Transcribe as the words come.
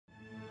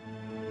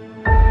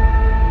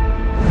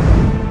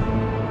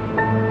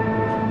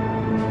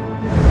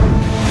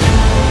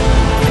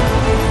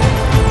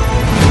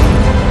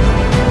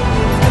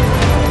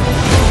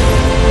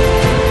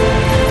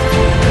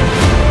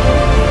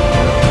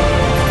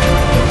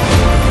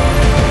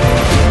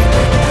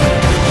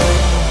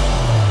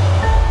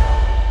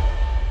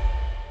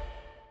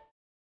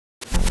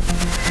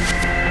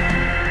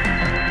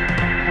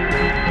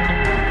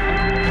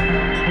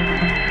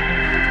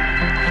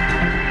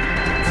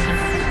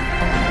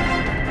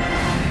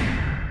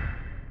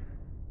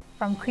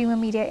From Creamer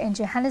Media in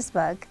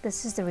Johannesburg,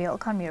 this is the Real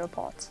Economy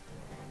Report.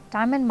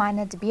 Diamond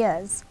miner De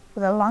Beers,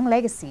 with a long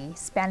legacy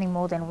spanning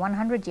more than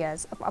 100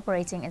 years of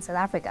operating in South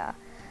Africa,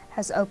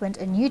 has opened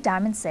a new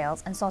diamond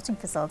sales and sorting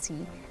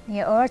facility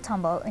near OR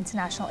Tambo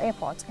International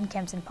Airport in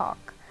Kempton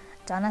Park.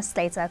 Donna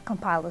Slater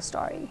compiled the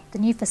story. The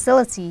new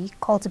facility,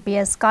 called De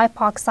Beers Sky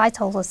Park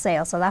Sightholder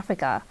Sale South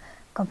Africa,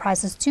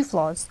 comprises 2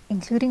 floors,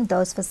 including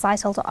those for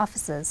sightholder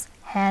offices,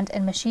 hand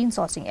and machine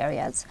sorting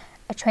areas,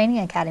 a training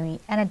academy,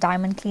 and a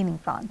diamond cleaning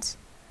plant.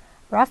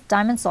 Rough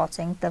diamond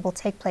sorting that will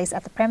take place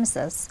at the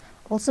premises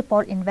will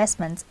support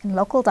investment in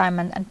local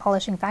diamond and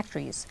polishing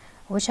factories,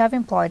 which have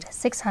employed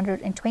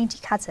 620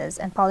 cutters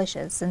and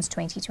polishers since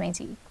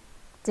 2020.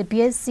 De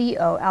Beers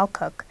CEO Al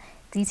Cook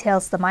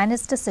details the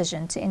miner's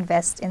decision to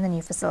invest in the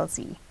new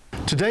facility.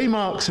 Today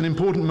marks an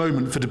important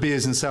moment for De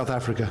Beers in South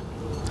Africa,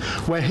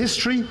 where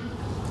history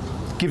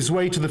gives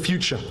way to the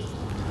future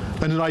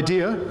and an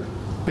idea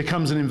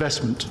becomes an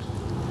investment.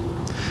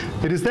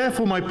 It is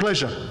therefore my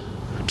pleasure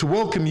to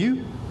welcome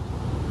you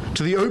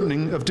to the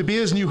opening of De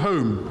Beers' new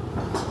home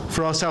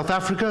for our South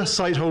Africa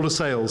sightholder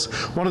sales,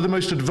 one of the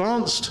most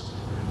advanced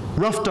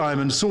rough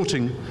diamond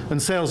sorting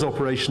and sales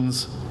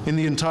operations in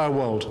the entire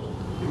world.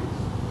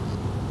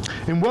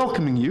 In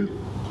welcoming you,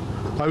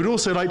 I would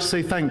also like to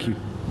say thank you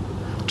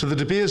to the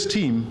De Beers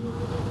team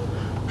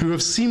who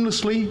have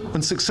seamlessly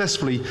and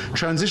successfully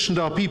transitioned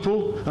our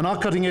people and our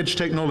cutting-edge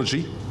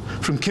technology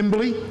from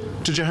Kimberley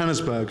to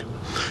Johannesburg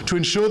to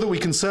ensure that we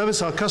can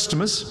service our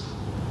customers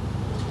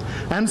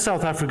and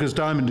South Africa's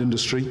diamond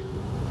industry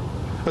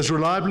as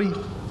reliably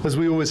as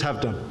we always have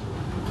done.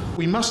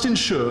 We must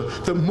ensure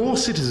that more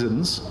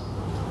citizens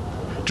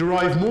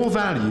derive more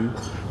value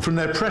from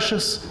their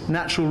precious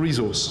natural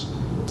resource.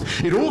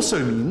 It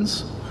also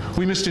means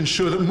we must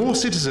ensure that more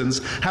citizens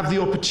have the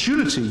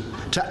opportunity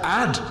to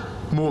add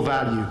more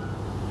value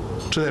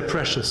to their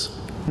precious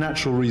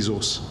natural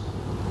resource.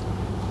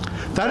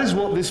 That is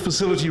what this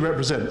facility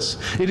represents.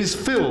 It is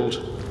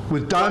filled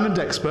with diamond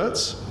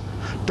experts,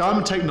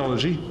 diamond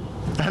technology,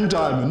 and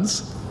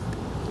diamonds,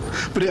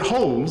 but it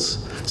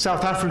holds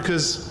South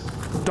Africa's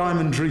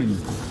diamond dream.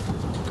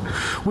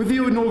 With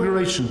the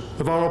inauguration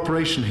of our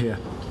operation here,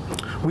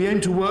 we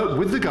aim to work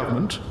with the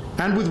government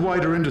and with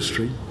wider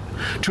industry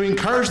to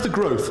encourage the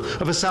growth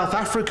of a South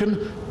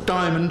African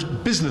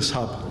diamond business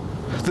hub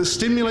that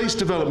stimulates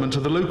development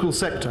of the local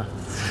sector,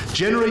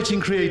 generating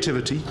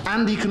creativity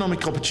and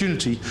economic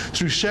opportunity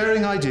through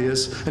sharing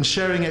ideas and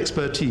sharing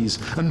expertise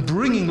and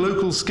bringing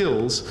local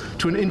skills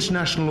to an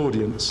international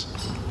audience.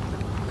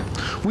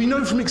 We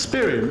know from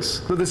experience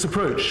that this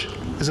approach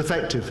is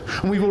effective,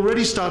 and we've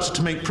already started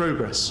to make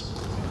progress.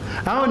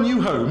 Our new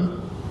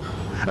home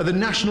at the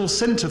National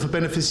Centre for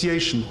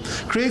Beneficiation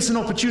creates an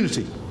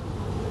opportunity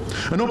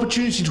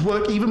to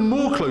work even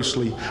more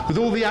closely with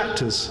all the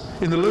actors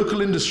in the local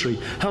industry,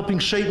 helping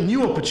shape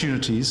new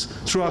opportunities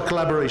through our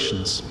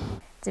collaborations.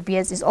 De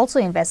Beers is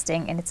also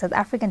investing in its South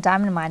African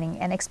diamond mining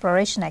and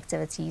exploration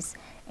activities,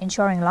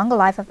 ensuring longer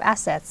life of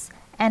assets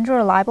and a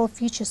reliable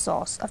future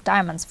source of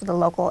diamonds for the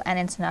local and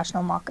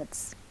international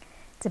markets.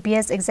 De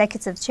Beers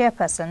Executive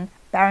Chairperson,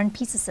 Baron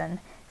Peterson,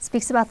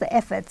 speaks about the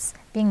efforts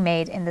being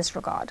made in this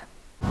regard.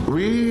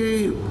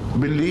 We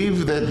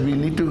believe that we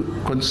need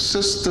to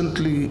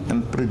consistently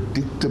and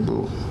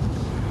predictable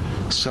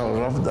sell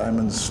rough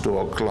diamonds to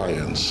our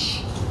clients.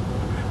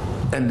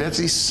 And that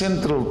is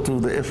central to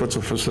the efforts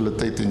of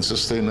facilitating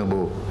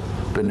sustainable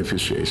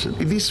beneficiation.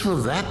 It is for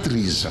that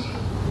reason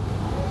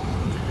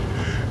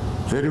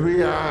that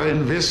we are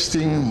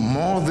investing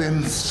more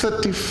than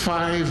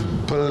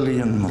 35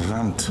 billion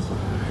rand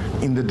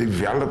in the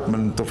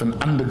development of an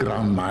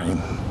underground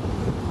mine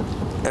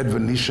at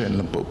Venetia in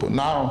Limpopo.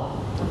 Now,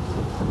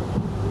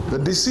 the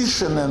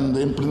decision and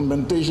the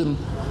implementation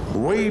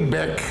way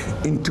back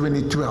in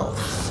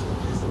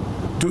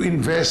 2012 to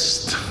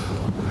invest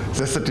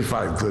the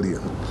 35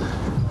 billion,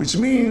 which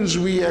means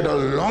we had a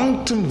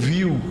long-term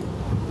view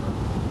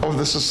of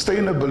the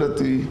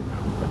sustainability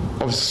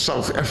of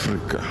South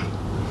Africa.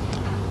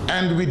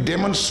 And we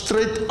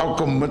demonstrate our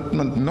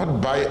commitment not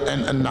by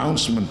an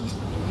announcement,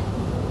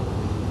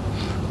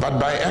 but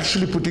by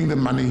actually putting the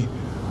money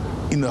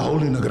in the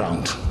hole in the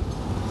ground.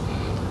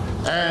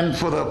 And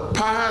for the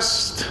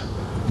past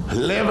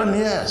 11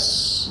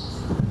 years,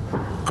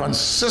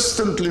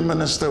 consistently,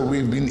 Minister,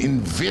 we've been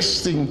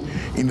investing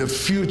in the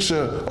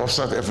future of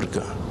South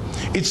Africa.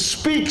 It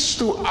speaks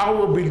to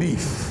our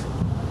belief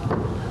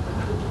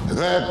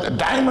that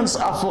diamonds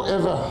are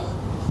forever.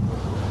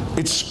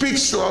 It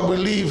speaks to our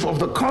belief of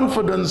the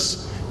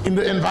confidence in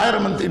the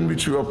environment in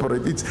which we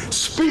operate. It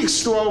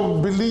speaks to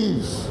our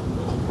belief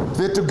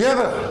that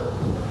together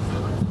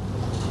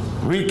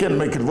we can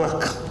make it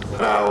work.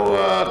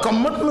 Our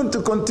commitment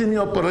to continue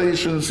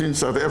operations in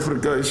South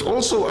Africa is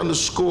also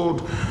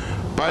underscored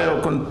by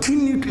our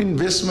continued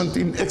investment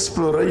in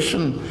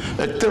exploration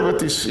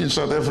activities in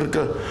South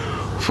Africa,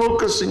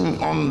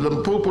 focusing on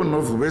Limpopo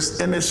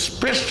Northwest and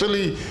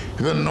especially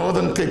the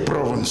Northern Cape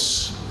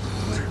Province.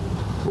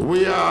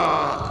 We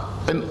are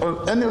and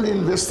annually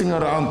investing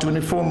around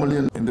 24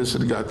 million in this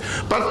regard.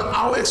 But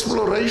our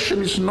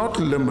exploration is not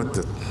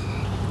limited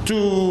to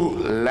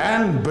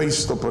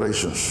land-based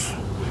operations.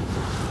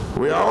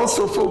 We are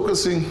also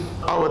focusing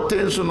our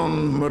attention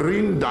on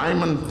marine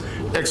diamond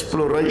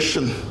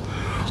exploration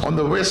on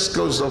the west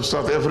coast of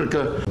South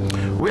Africa.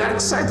 We are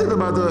excited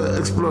about the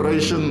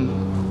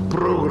exploration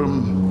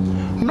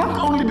program, not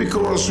only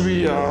because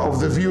we are of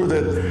the view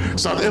that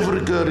South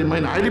Africa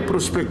remains highly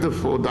prospective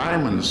for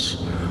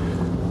diamonds,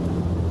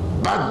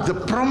 but the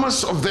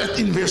promise of that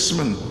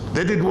investment,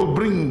 that it will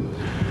bring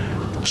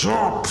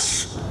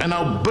jobs and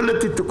our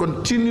ability to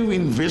continue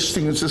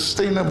investing in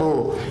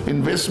sustainable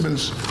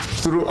investments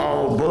through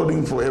our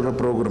Building Forever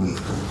program.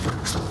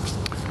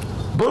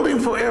 Building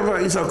Forever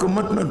is our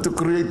commitment to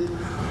create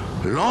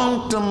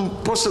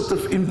long-term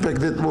positive impact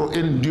that will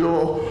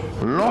endure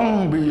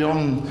long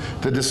beyond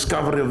the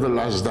discovery of the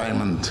last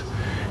diamond.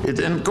 It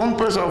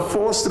encompasses our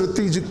 4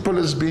 strategic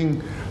pillars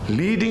being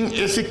leading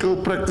ethical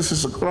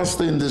practices across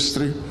the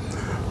industry,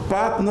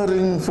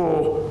 partnering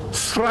for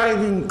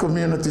thriving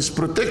communities,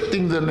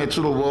 protecting the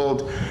natural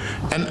world,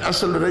 and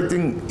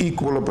accelerating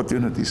equal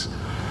opportunities.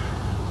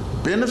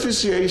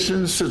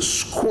 Beneficiation sits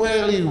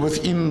squarely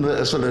within the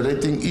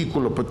accelerating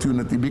equal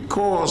opportunity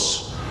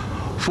because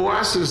for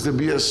us as the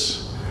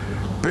BS,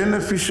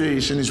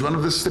 beneficiation is one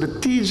of the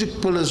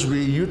strategic pillars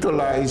we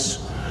utilize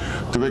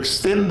to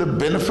extend the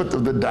benefit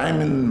of the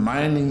diamond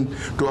mining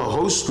to our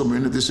host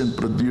communities and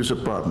producer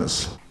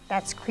partners.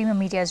 That's Creamer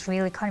Media's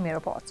Real Economy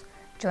Report.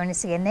 Join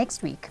us again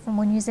next week for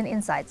more news and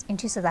insights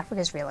into South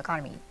Africa's real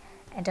economy.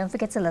 And don't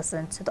forget to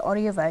listen to the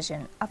audio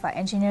version of our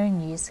Engineering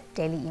News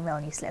daily email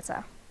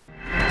newsletter.